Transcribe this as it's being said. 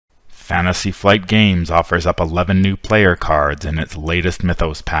Fantasy Flight Games offers up 11 new player cards in its latest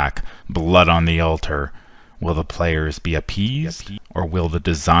Mythos pack, Blood on the Altar. Will the players be appeased, or will the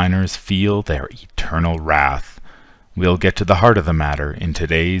designers feel their eternal wrath? We'll get to the heart of the matter in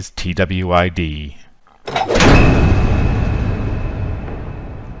today's TWID.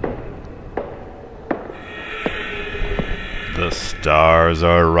 The stars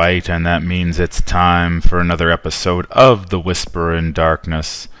are right, and that means it's time for another episode of The Whisperer in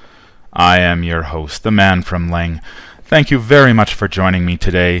Darkness. I am your host, the man from Ling. Thank you very much for joining me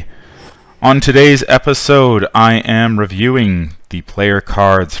today. On today's episode, I am reviewing the player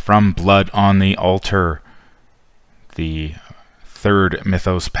cards from Blood on the Altar, the third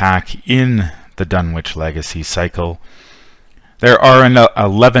Mythos pack in the Dunwich Legacy cycle. There are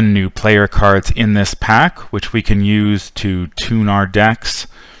 11 new player cards in this pack, which we can use to tune our decks.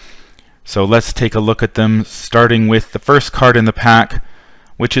 So let's take a look at them, starting with the first card in the pack,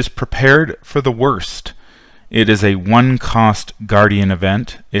 which is Prepared for the Worst. It is a one-cost Guardian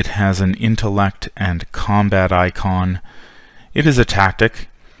event. It has an intellect and combat icon. It is a tactic,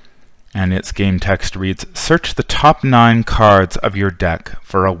 and its game text reads, search the top 9 cards of your deck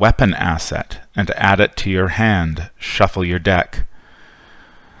for a weapon asset and add it to your hand. Shuffle your deck.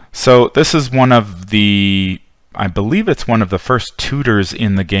 So this is one of the, I believe it's one of the first tutors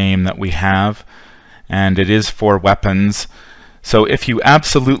in the game that we have, and it is for weapons. So if you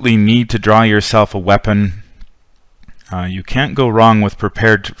absolutely need to draw yourself a weapon, you can't go wrong with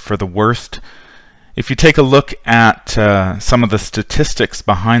Prepared for the Worst. If you take a look at some of the statistics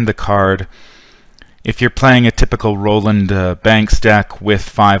behind the card, if you're playing a typical Roland Banks deck with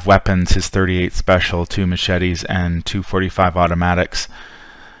 5 weapons, his 38 special, 2 machetes, and 2 45 automatics,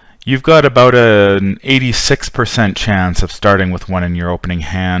 you've got about an 86% chance of starting with one in your opening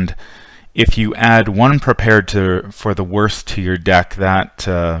hand. If you add one Prepared for the Worst to your deck, that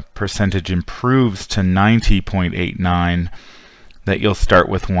percentage improves to 90.89, that you'll start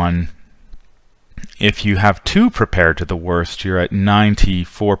with one. If you have 2 Prepared to the Worst, you're at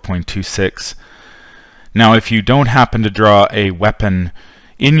 94.26. Now, if you don't happen to draw a weapon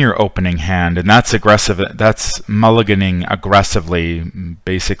in your opening hand, and that's aggressive, that's mulliganing aggressively,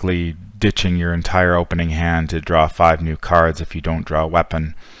 basically ditching your entire opening hand to draw 5 new cards if you don't draw a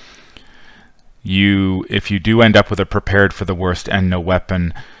weapon. If you do end up with a Prepared for the Worst and no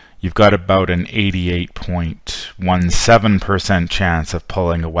weapon, you've got about an 88.17% chance of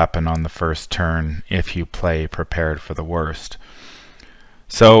pulling a weapon on the first turn if you play Prepared for the Worst.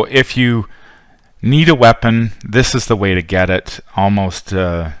 So if you need a weapon, this is the way to get it. Almost,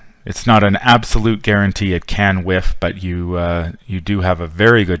 it's not an absolute guarantee it can whiff, but you do have a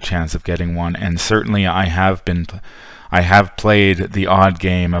very good chance of getting one. And certainly I have played the odd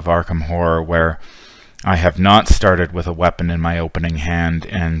game of Arkham Horror where I have not started with a weapon in my opening hand,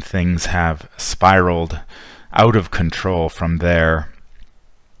 and things have spiraled out of control from there.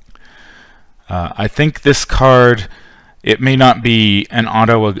 I think this card, it may not be an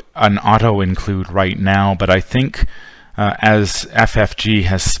auto include right now, but I think as FFG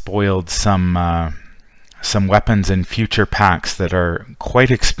has spoiled some weapons in future packs that are quite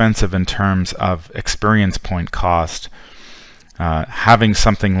expensive in terms of experience point cost, having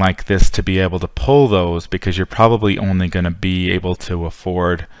something like this to be able to pull those, because you're probably only going to be able to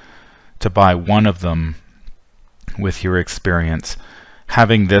afford to buy one of them with your experience.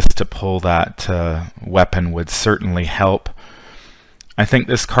 Having this to pull that weapon would certainly help. I think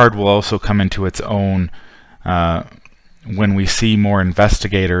this card will also come into its own when we see more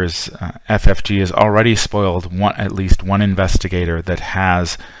investigators. FFG has already spoiled at least one investigator that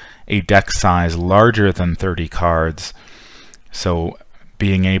has a deck size larger than 30 cards. So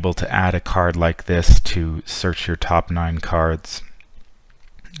being able to add a card like this to search your top 9 cards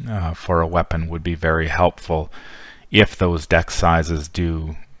for a weapon would be very helpful if those deck sizes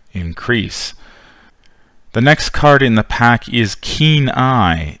do increase. The next card in the pack is Keen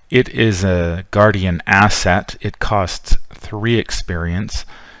Eye. It is a Guardian asset. It costs 3 experience.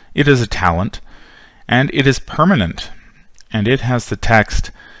 It is a talent, and it is permanent. And it has the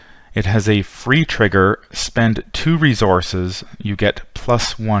text, it has a free trigger, spend 2 resources, you get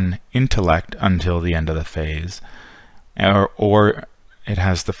 +1 intellect until the end of the phase. Or it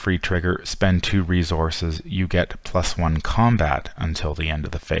has the free trigger, spend 2 resources, you get +1 combat until the end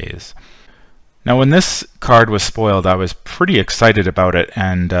of the phase. Now when this card was spoiled, I was pretty excited about it,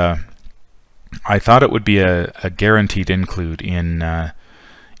 and I thought it would be a guaranteed include in a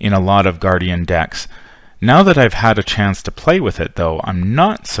lot of Guardian decks. Now that I've had a chance to play with it, though, I'm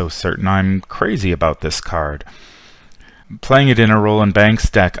not so certain I'm crazy about this card. Playing it in a Roland Banks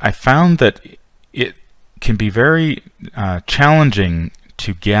deck, I found that it can be very challenging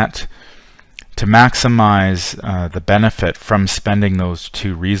to get to maximize the benefit from spending those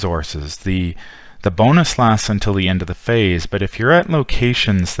 2 resources. The bonus lasts until the end of the phase, but if you're at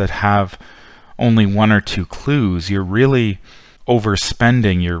locations that have only 1 or 2 clues, you're really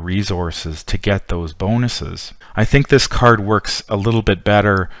overspending your resources to get those bonuses. I think this card works a little bit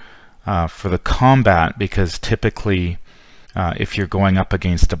better for the combat, because typically if you're going up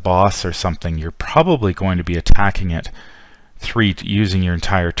against a boss or something, you're probably going to be attacking it using your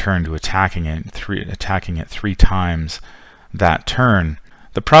entire turn to attacking it 3 times that turn.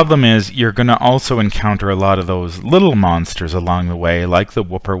 The problem is you're going to also encounter a lot of those little monsters along the way, like the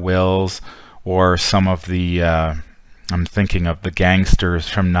whippoorwills or some of the I'm thinking of the gangsters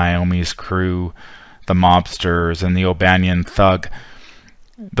from Naomi's crew, the mobsters, and the O'Banion thug.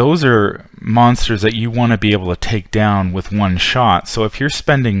 Those are monsters that you want to be able to take down with 1 shot. So if you're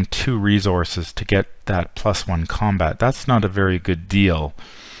spending 2 resources to get that +1 combat, that's not a very good deal.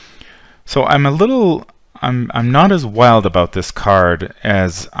 So I'm not as wild about this card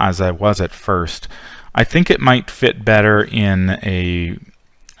as I was at first. I think it might fit better in a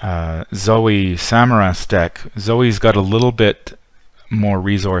Zoe Samaras deck. Zoe's got a little bit more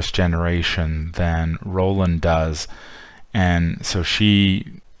resource generation than Roland does, and so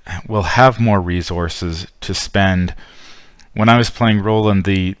she will have more resources to spend. When I was playing Roland,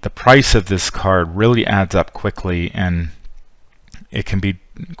 the price of this card really adds up quickly, and it can be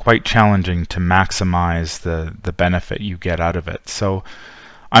quite challenging to maximize the benefit you get out of it. So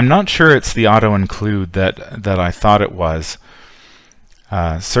I'm not sure it's the auto-include that I thought it was.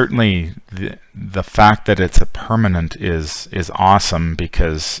 Certainly the fact that it's a permanent is awesome,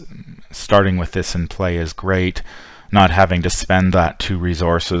 because starting with this in play is great. Not having to spend that 2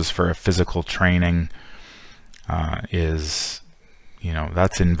 resources for a physical training is,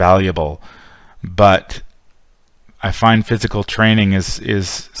 that's invaluable. But I find physical training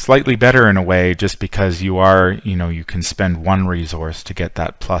is slightly better in a way, just because you can spend 1 resource to get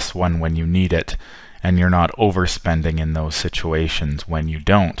that +1 when you need it, and you're not overspending in those situations when you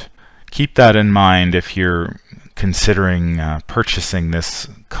don't. Keep that in mind if you're considering purchasing this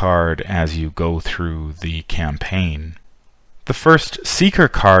card as you go through the campaign. The first Seeker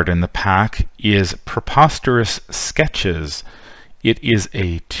card in the pack is Preposterous Sketches. It is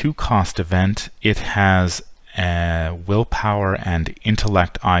a 2-cost event. It has willpower and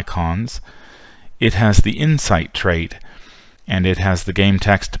intellect icons. It has the insight trait, and it has the game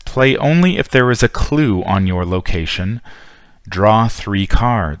text: play only if there is a clue on your location. Draw 3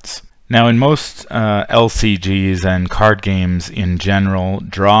 cards. Now, in most LCGs and card games in general,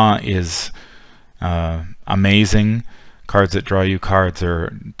 draw is amazing. Cards that draw you cards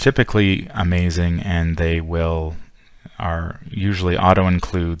are typically amazing, and they are usually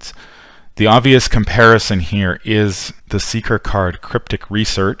auto-includes. The obvious comparison here is the Seeker card Cryptic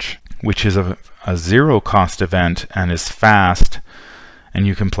Research, which is a 0-cost event and is fast, and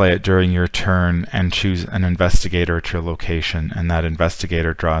you can play it during your turn and choose an investigator at your location, and that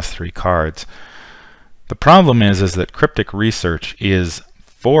investigator draws 3 cards. The problem is that Cryptic Research is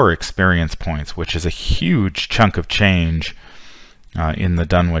 4 experience points, which is a huge chunk of change in the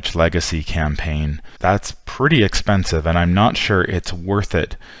Dunwich Legacy campaign. That's pretty expensive, and I'm not sure it's worth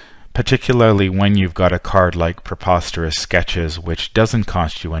it, particularly when you've got a card like Preposterous Sketches, which doesn't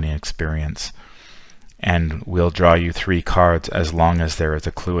cost you any experience and will draw you 3 cards as long as there is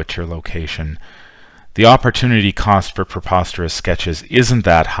a clue at your location. The opportunity cost for Preposterous Sketches isn't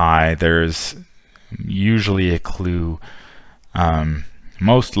that high. There's usually a clue.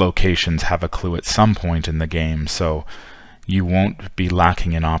 Most locations have a clue at some point in the game, so you won't be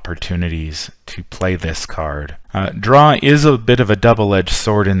lacking in opportunities to play this card. Draw is a bit of a double-edged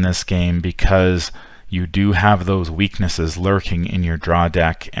sword in this game, because you do have those weaknesses lurking in your draw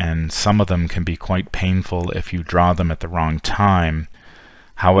deck, and some of them can be quite painful if you draw them at the wrong time.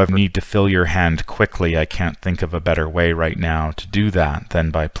 However, you need to fill your hand quickly. I can't think of a better way right now to do that than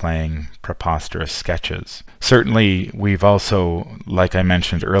by playing Preposterous Sketches. Certainly, we've also, like I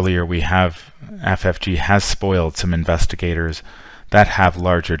mentioned earlier, FFG has spoiled some investigators that have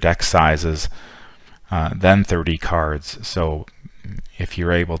larger deck sizes than 30 cards. So if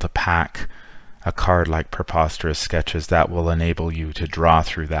you're able to pack a card like Preposterous Sketches, that will enable you to draw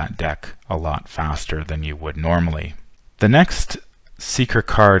through that deck a lot faster than you would normally. The next Seeker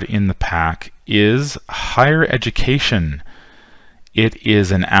card in the pack is Higher Education. It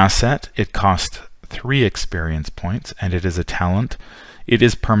is an asset. It costs 3 experience points, and it is a talent. It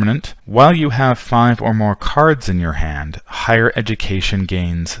is permanent. While you have 5 or more cards in your hand, Higher Education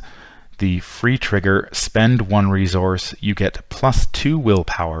gains the free trigger, spend 1 resource. You get +2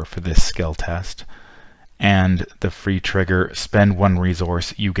 willpower for this skill test, and the free trigger, spend 1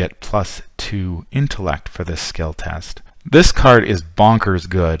 resource, you get +2 intellect for this skill test. This card is bonkers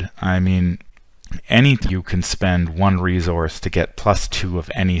good. I mean, you can spend 1 resource to get +2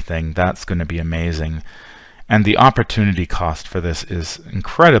 of anything. That's going to be amazing. And the opportunity cost for this is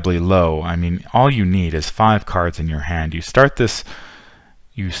incredibly low. I mean, all you need is 5 cards in your hand. You start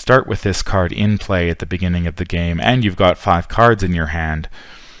with this card in play at the beginning of the game, and you've got 5 cards in your hand.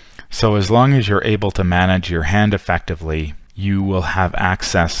 So as long as you're able to manage your hand effectively, you will have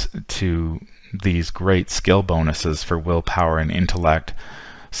access to these great skill bonuses for willpower and intellect.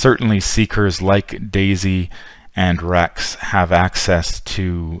 Certainly seekers like Daisy and Rex have access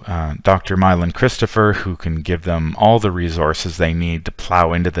to Dr. Mylan Christopher, who can give them all the resources they need to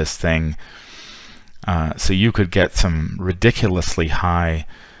plow into this thing. So you could get some ridiculously high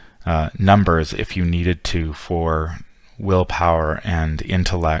numbers if you needed to for willpower and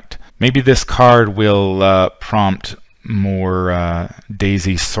intellect. Maybe this card will prompt more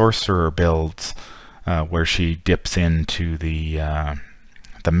Daisy Sorcerer builds where she dips into the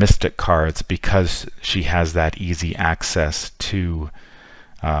Mystic cards because she has that easy access to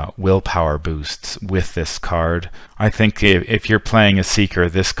willpower boosts with this card. I think if you're playing a Seeker,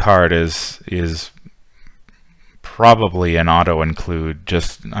 this card is probably an auto-include.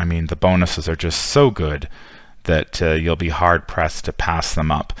 I mean, the bonuses are just so good that you'll be hard-pressed to pass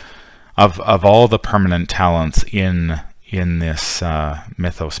them up. Of all the permanent talents in this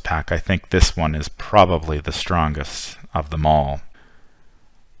Mythos pack, I think this one is probably the strongest of them all.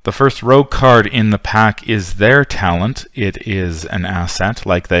 The first rogue card in the pack is their talent. It is an asset,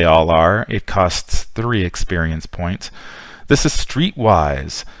 like they all are. It costs 3 experience points. This is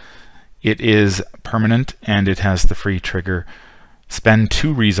Streetwise. It is permanent, and it has the free trigger. Spend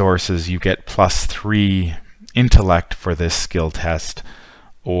 2 resources, you get +3 intellect for this skill test,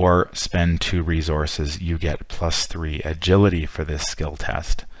 or spend 2 resources, you get +3 agility for this skill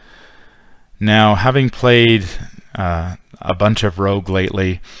test. Now, having played a bunch of rogue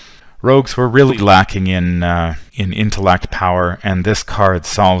lately, rogues were really lacking in intellect power, and this card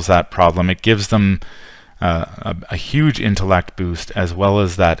solves that problem. It gives them a huge intellect boost as well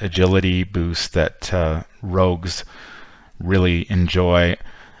as that agility boost that rogues really enjoy.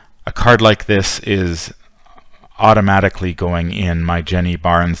 A card like this is automatically going in my Jenny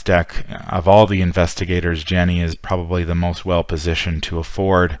Barnes deck. Of all the investigators, Jenny is probably the most well positioned to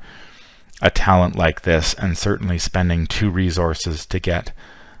afford a talent like this, and certainly spending 2 resources to get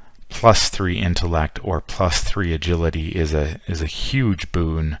 +3 intellect or +3 agility is a huge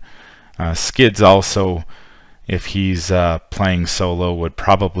boon. Skids also, if he's playing solo, would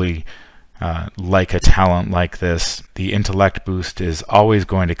probably like a talent like this. The intellect boost is always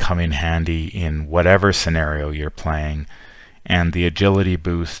going to come in handy in whatever scenario you're playing, and the agility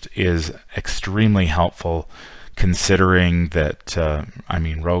boost is extremely helpful considering that I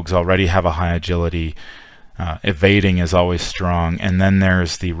mean, rogues already have a high agility. Evading is always strong, and then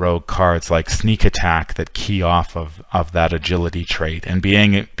there's the rogue cards like Sneak Attack that key off of that agility trait, and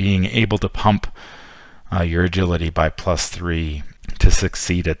being able to pump your agility by +3 to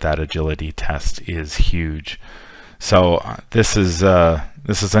succeed at that agility test is huge. So this is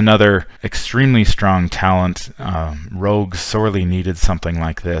another extremely strong talent. Rogues sorely needed something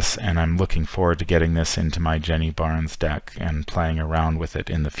like this, and I'm looking forward to getting this into my Jenny Barnes deck and playing around with it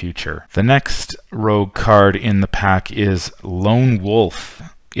in the future. The next rogue card in the pack is Lone Wolf.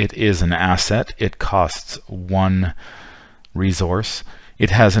 It is an asset. It costs 1 resource.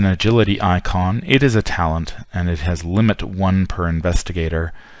 It has an agility icon. It is a talent, and it has limit 1 per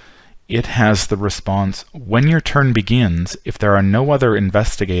investigator. It has the response, when your turn begins, if there are no other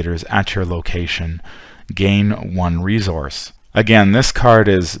investigators at your location, gain 1 resource. Again, this card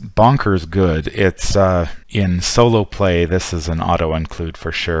is bonkers good. It's in solo play, this is an auto-include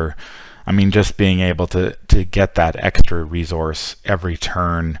for sure. I mean, just being able to get that extra resource every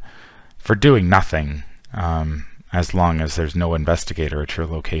turn for doing nothing, as long as there's no investigator at your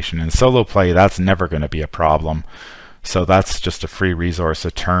location. In solo play, that's never going to be a problem. So that's just a free resource a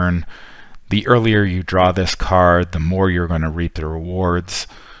turn. The earlier you draw this card, the more you're going to reap the rewards.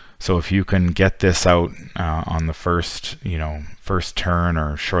 So if you can get this out on the first turn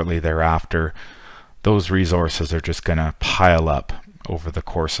or shortly thereafter, those resources are just going to pile up over the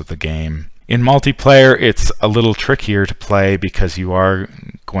course of the game. In multiplayer, it's a little trickier to play because you are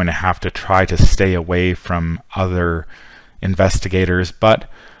going to have to try to stay away from other investigators, but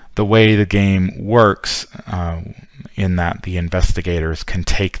the way the game works, in that the investigators can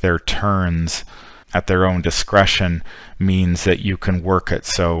take their turns at their own discretion, means that you can work it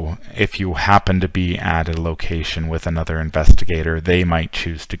so if you happen to be at a location with another investigator, they might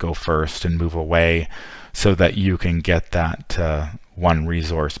choose to go first and move away. so that you can get that 1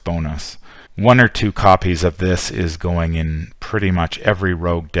 resource bonus. 1 or 2 copies of this is going in pretty much every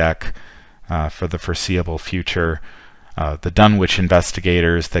rogue deck for the foreseeable future. The Dunwich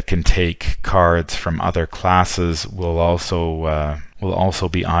investigators that can take cards from other classes will also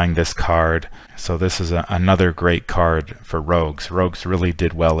be eyeing this card. So this is another great card for rogues. Rogues really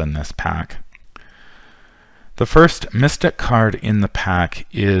did well in this pack. The first Mystic card in the pack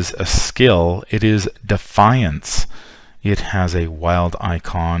is a skill. It is Defiance. It has a wild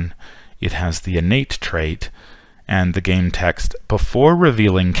icon. It has the innate trait, and the game text: before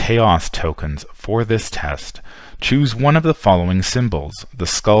revealing chaos tokens for this test, choose one of the following symbols: the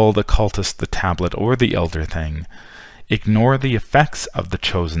skull, the cultist, the tablet, or the elder thing. Ignore the effects of the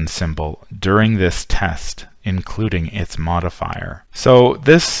chosen symbol during this test, including its modifier. So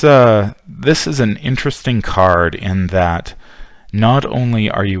this is an interesting card in that not only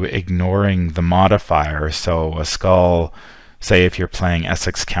are you ignoring the modifier, so a skull, say if you're playing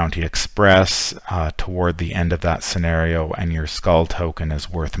Essex County Express toward the end of that scenario and your skull token is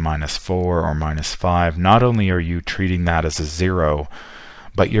worth -4 or -5, not only are you treating that as a 0,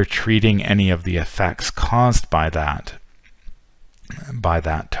 but you're treating any of the effects caused by that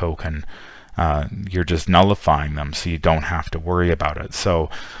token. You're just nullifying them, so you don't have to worry about it. So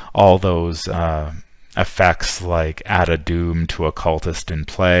all those effects like add a doom to a cultist in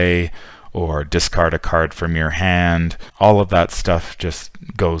play, or discard a card from your hand, all of that stuff just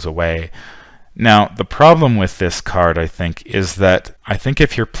goes away. Now, the problem with this card, I think, is that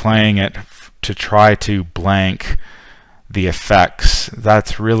if you're playing it to try to blank the effects,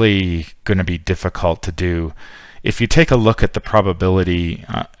 that's really going to be difficult to do. If you take a look at the probability,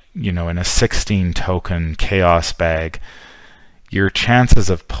 in a 16 token chaos bag, your chances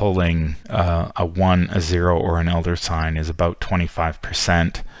of pulling a 1, a 0, or an elder sign is about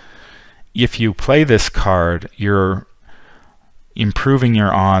 25%. If you play this card, you're improving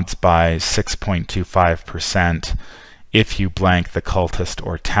your odds by 6.25% if you blank the cultist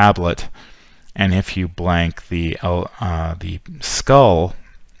or tablet, and if you blank the skull,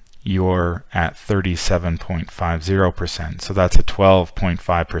 you're at 37.50%. So that's a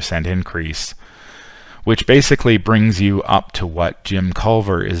 12.5% increase, which basically brings you up to what Jim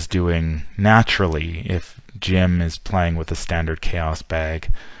Culver is doing naturally if Jim is playing with a standard chaos bag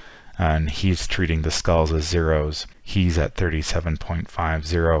and he's treating the skulls as 0s. He's at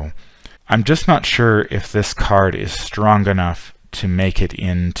 37.50. I'm just not sure if this card is strong enough to make it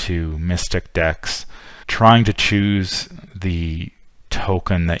into Mystic decks. Trying to choose the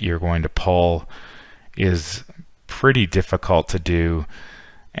token that you're going to pull is pretty difficult to do,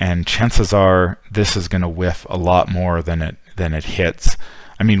 and chances are this is going to whiff a lot more than it hits.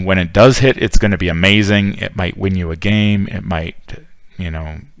 I mean, when it does hit, it's going to be amazing. It might win you a game. It might,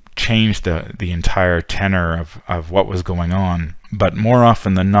 change the entire tenor of what was going on. But more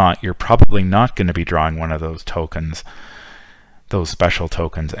often than not, you're probably not going to be drawing one of those tokens, those special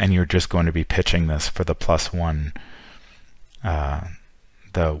tokens, and you're just going to be pitching this for the +1,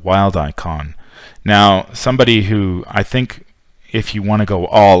 the wild icon. Now, somebody who, I think, if you want to go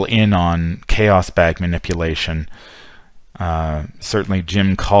all in on chaos bag manipulation, certainly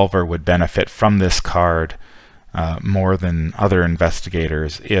Jim Culver would benefit from this card more than other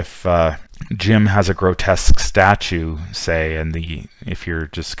investigators. If Jim has a grotesque statue, say, and if you're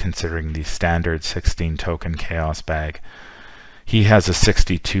just considering the standard 16 token chaos bag, he has a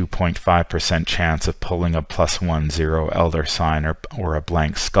 62.5% chance of pulling a +1 0 elder sign or a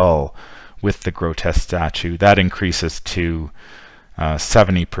blank skull with the grotesque statue. That increases to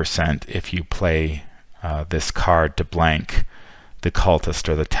 70% if you play this card to blank the cultist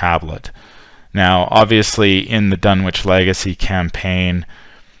or the tablet. Now, obviously, in the Dunwich Legacy campaign,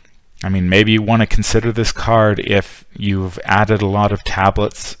 I mean, maybe you want to consider this card if you've added a lot of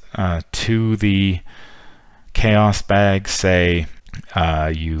tablets to the chaos bag. Say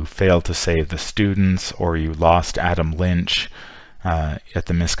you failed to save the students, or you lost Adam Lynch at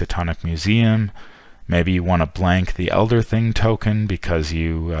the Miskatonic Museum. Maybe you want to blank the Elder Thing token because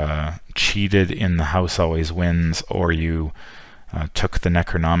you cheated in the House Always Wins, or you took the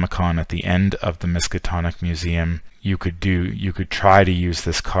Necronomicon at the end of the Miskatonic Museum. You could try to use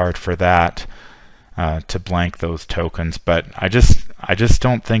this card for that, to blank those tokens, but I just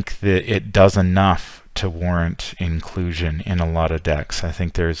don't think that it does enough to warrant inclusion in a lot of decks. I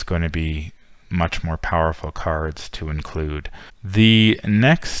think there's going to be much more powerful cards to include. The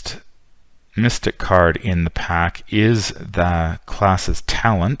next Mystic card in the pack is the class's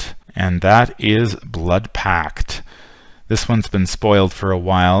talent, and that is Blood Pact. This one's been spoiled for a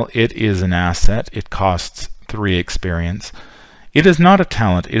while. It is an asset. It costs 3 experience. It is not a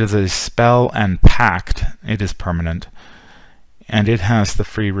talent, it is a spell and pact. It is permanent. And it has the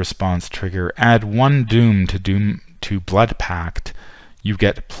free response trigger. Add 1 Doom to Blood Pact. You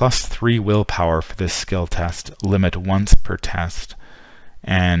get +3 willpower for this skill test, limit once per test.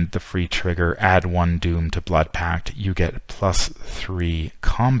 And the free trigger, add 1 Doom to Blood Pact. You get +3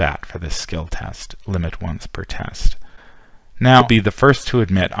 combat for this skill test, limit once per test. Now, I'll be the first to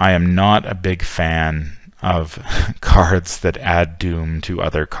admit I am not a big fan of cards that add Doom to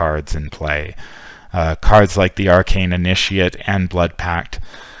other cards in play. Cards like the Arcane Initiate and Blood Pact,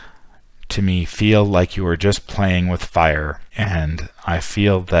 to me, feel like you are just playing with fire, and I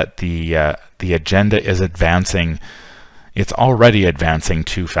feel that the agenda is advancing. It's already advancing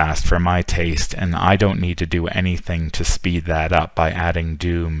too fast for my taste, and I don't need to do anything to speed that up by adding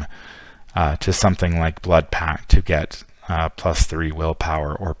Doom to something like Blood Pact to get +3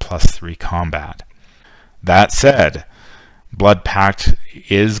 willpower or +3 combat. That said, Blood Pact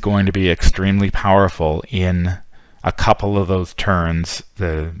is going to be extremely powerful in a couple of those turns,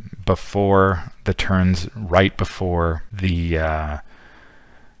 right before the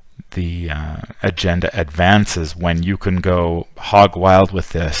agenda advances, when you can go hog wild with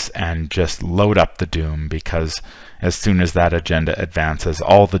this and just load up the Doom, because as soon as that agenda advances,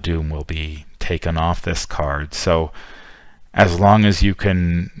 all the Doom will be taken off this card. So as long as you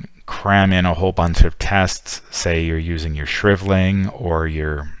can cram in a whole bunch of tests, say you're using your Shriveling or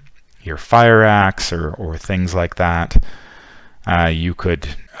your Fire Axe or things like that, you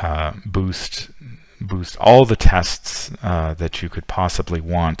could boost all the tests that you could possibly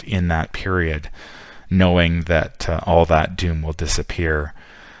want in that period, knowing that all that Doom will disappear.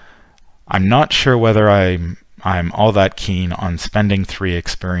 I'm not sure whether I'm all that keen on spending 3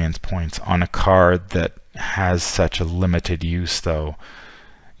 experience points on a card that has such a limited use, though.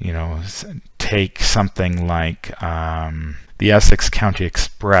 You know, take something like the Essex County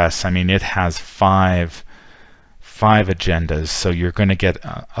Express. I mean, it has five agendas, so you're going to get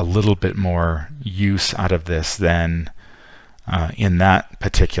a little bit more use out of this than in that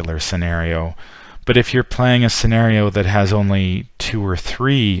particular scenario. But if you're playing a scenario that has only 2 or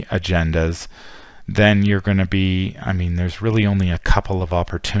 3 agendas, then you're going to be, I mean, there's really only a couple of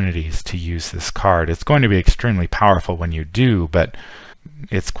opportunities to use this card. It's going to be extremely powerful when you do, but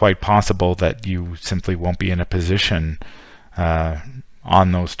it's quite possible that you simply won't be in a position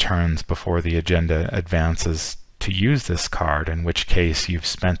on those turns before the agenda advances to use this card, in which case you've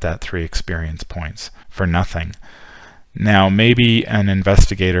spent that 3 experience points for nothing. Now, maybe an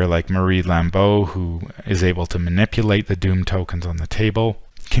investigator like Marie Lambeau, who is able to manipulate the Doom tokens on the table,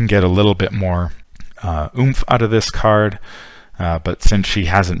 can get a little bit more oomph out of this card, but since she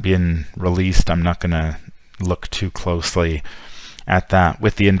hasn't been released, I'm not going to look too closely at that.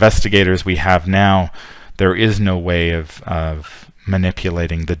 With the investigators we have now, there is no way of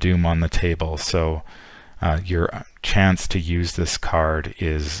manipulating the Doom on the table, so your chance to use this card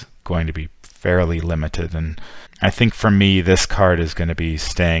is going to be fairly limited, and I think for me this card is going to be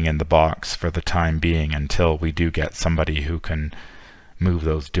staying in the box for the time being until we do get somebody who can move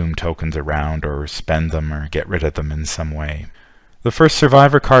those Doom tokens around or spend them or get rid of them in some way. The first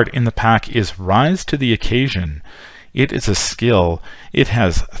Survivor card in the pack is Rise to the Occasion. It is a skill. It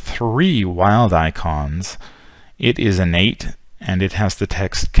has 3 wild icons. It is innate, and it has the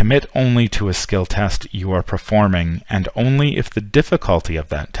text, commit only to a skill test you are performing, and only if the difficulty of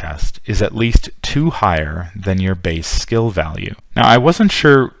that test is at least 2 higher than your base skill value. Now, I wasn't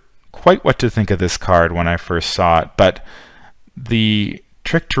sure quite what to think of this card when I first saw it, but the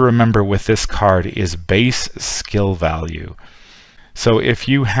trick to remember with this card is base skill value. So if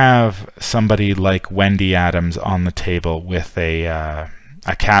you have somebody like Wendy Adams on the table with a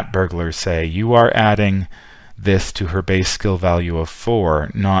cat burglar, say, you are adding this to her base skill value of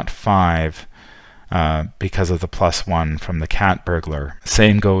 4, not 5, because of the +1 from the cat burglar.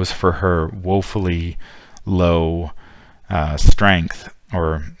 Same goes for her woefully low strength,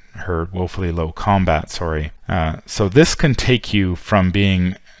 or her woefully low combat, sorry. So this can take you from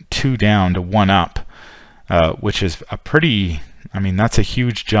being 2 down to 1 up, which is a pretty, I mean, that's a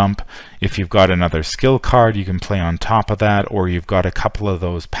huge jump. If you've got another skill card you can play on top of that, or you've got a couple of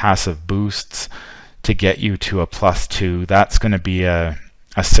those passive boosts to get you to a +2, that's going to be a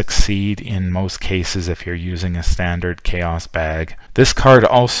succeed in most cases if you're using a standard chaos bag. This card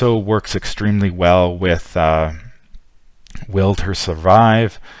also works extremely well with Will to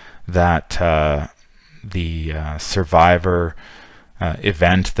Survive, that the survivor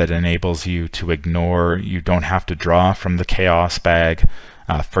event that enables you to ignore, you don't have to draw from the chaos bag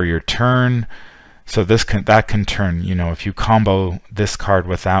for your turn. So that can turn, you know, if you combo this card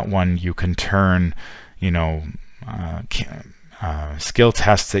with that one, you can turn, you know, skill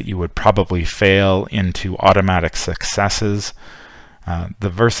tests that you would probably fail into automatic successes. The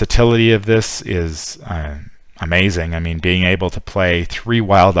versatility of this is amazing. I mean, being able to play 3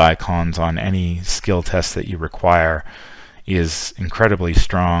 wild icons on any skill test that you require is incredibly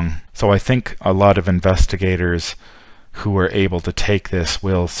strong. So I think a lot of investigators who are able to take this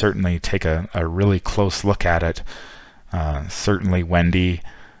will certainly take a really close look at it. Certainly Wendy.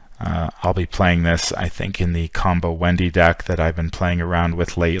 I'll be playing this, I think, in the combo Wendy deck that I've been playing around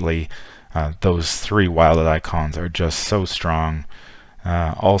with lately. Those 3 wild icons are just so strong.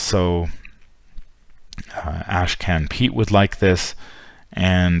 Also, Ashcan Pete would like this,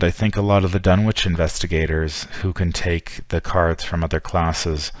 and I think a lot of the Dunwich investigators who can take the cards from other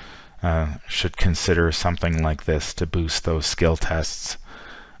classes should consider something like this to boost those skill tests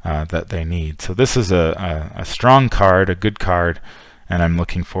that they need. So this is a strong card, a good card, and I'm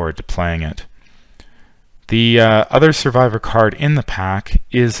looking forward to playing it. The other Survivor card in the pack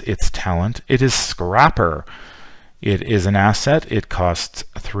is its talent. It is Scrapper. It is an asset. It costs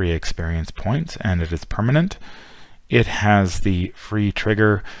 3 experience points, and it is permanent. It has the free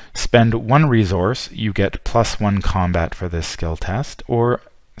trigger, spend 1 resource, you get +1 combat for this skill test, or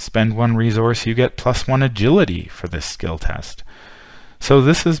spend 1 resource, you get +1 agility for this skill test. So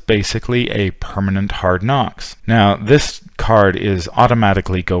this is basically a permanent hard knocks. Now this card is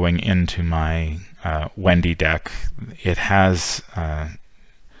automatically going into my Wendy deck. It has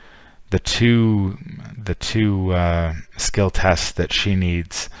the two skill tests that she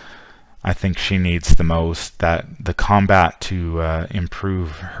needs. I think she needs the most, that the combat to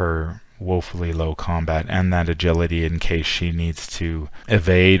improve her woefully low combat, and that agility in case she needs to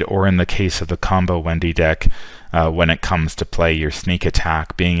evade, or in the case of the combo Wendy deck, when it comes to play your sneak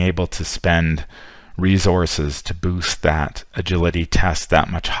attack, being able to spend resources to boost that agility test that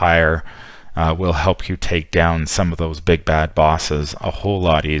much higher will help you take down some of those big bad bosses a whole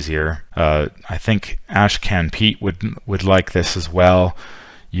lot easier. I think Ashcan Pete would like this as well.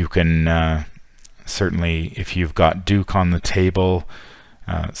 You can certainly, if you've got Duke on the table,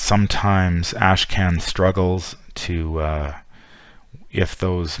 sometimes Ashcan struggles to, if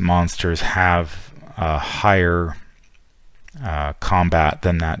those monsters have a higher combat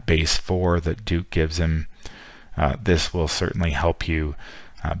than that base 4 that Duke gives him, this will certainly help you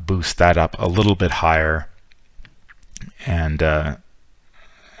boost that up a little bit higher and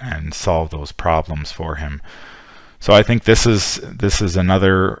solve those problems for him. So I think this is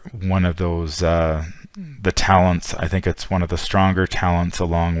another one of those the talents. I think it's one of the stronger talents,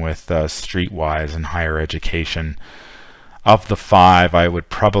 along with Streetwise and Higher Education. Of the 5, I would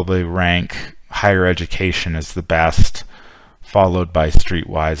probably rank Higher Education as the best, followed by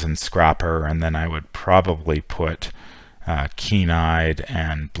Streetwise and Scrapper, and then I would probably put Keen-Eyed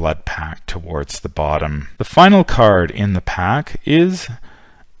and Blood Pact towards the bottom. The final card in the pack is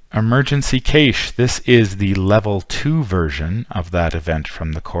Emergency Cache. This is the level 2 version of that event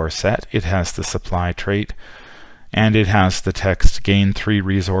from the core set. It has the supply trait, and it has the text gain 3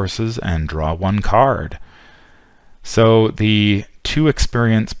 resources and draw 1 card. So the 2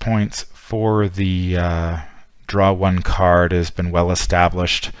 experience points for the draw 1 card has been well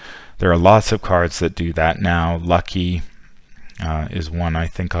established. There are lots of cards that do that now. Lucky is one I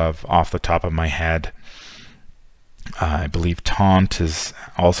think of off the top of my head. I believe Taunt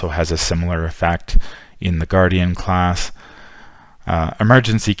also has a similar effect in the Guardian class.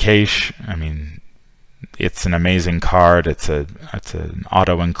 Emergency Cache, I mean, it's an amazing card. It's an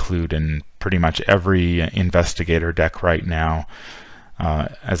auto-include in pretty much every investigator deck right now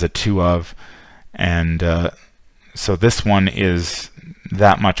as a 2-of. And so this one is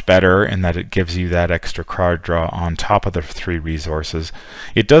that much better in that it gives you that extra card draw on top of the 3 resources.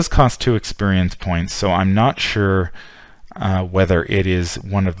 It does cost 2 experience points, so I'm not sure whether it is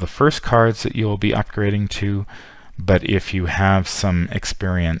one of the first cards that you'll be upgrading to, but if you have some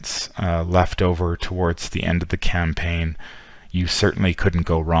experience left over towards the end of the campaign, you certainly couldn't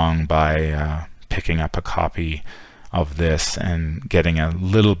go wrong by picking up a copy of this and getting a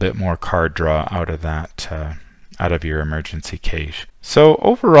little bit more card draw out of that, out of your emergency cache. So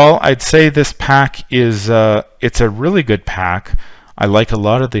overall, I'd say this pack is it's a really good pack. I like a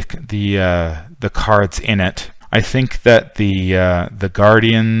lot of the cards in it. I think that the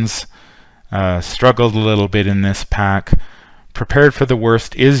Guardians struggled a little bit in this pack. Prepared for the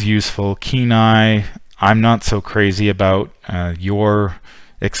Worst is useful. Keen Eye, I'm not so crazy about. Your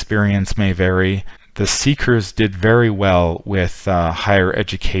experience may vary. The Seekers did very well with Higher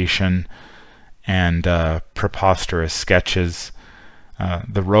Education and Preposterous Sketches.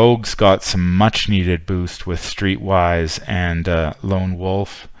 The Rogues got some much needed boost with Streetwise and Lone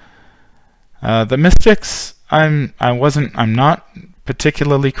Wolf. The Mystics, I'm not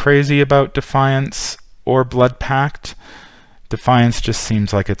particularly crazy about Defiance or Blood Pact. Defiance just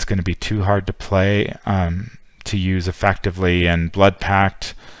seems like it's going to be too hard to play, to use effectively, and Blood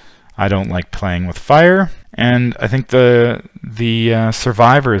Pact, I don't like playing with fire. And I think the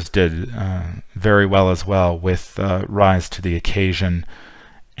Survivors did very well as well with Rise to the Occasion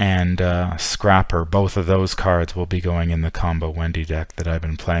and Scrapper. Both of those cards will be going in the Combo Wendy deck that I've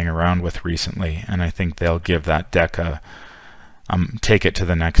been playing around with recently, and I think they'll give that deck take it to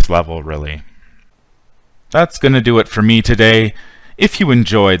the next level, really. That's going to do it for me today. If you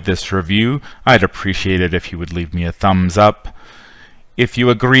enjoyed this review, I'd appreciate it if you would leave me a thumbs up. If you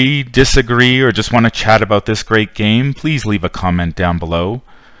agree, disagree, or just want to chat about this great game, please leave a comment down below.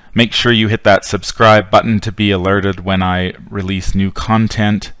 Make sure you hit that subscribe button to be alerted when I release new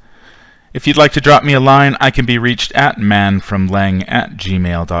content. If you'd like to drop me a line, I can be reached at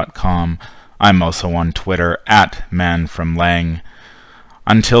manfromlang@gmail.com. I'm also on Twitter at manfromlang.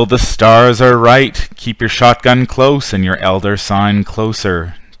 Until the stars are right, keep your shotgun close and your elder sign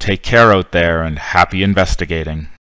closer. Take care out there, and happy investigating.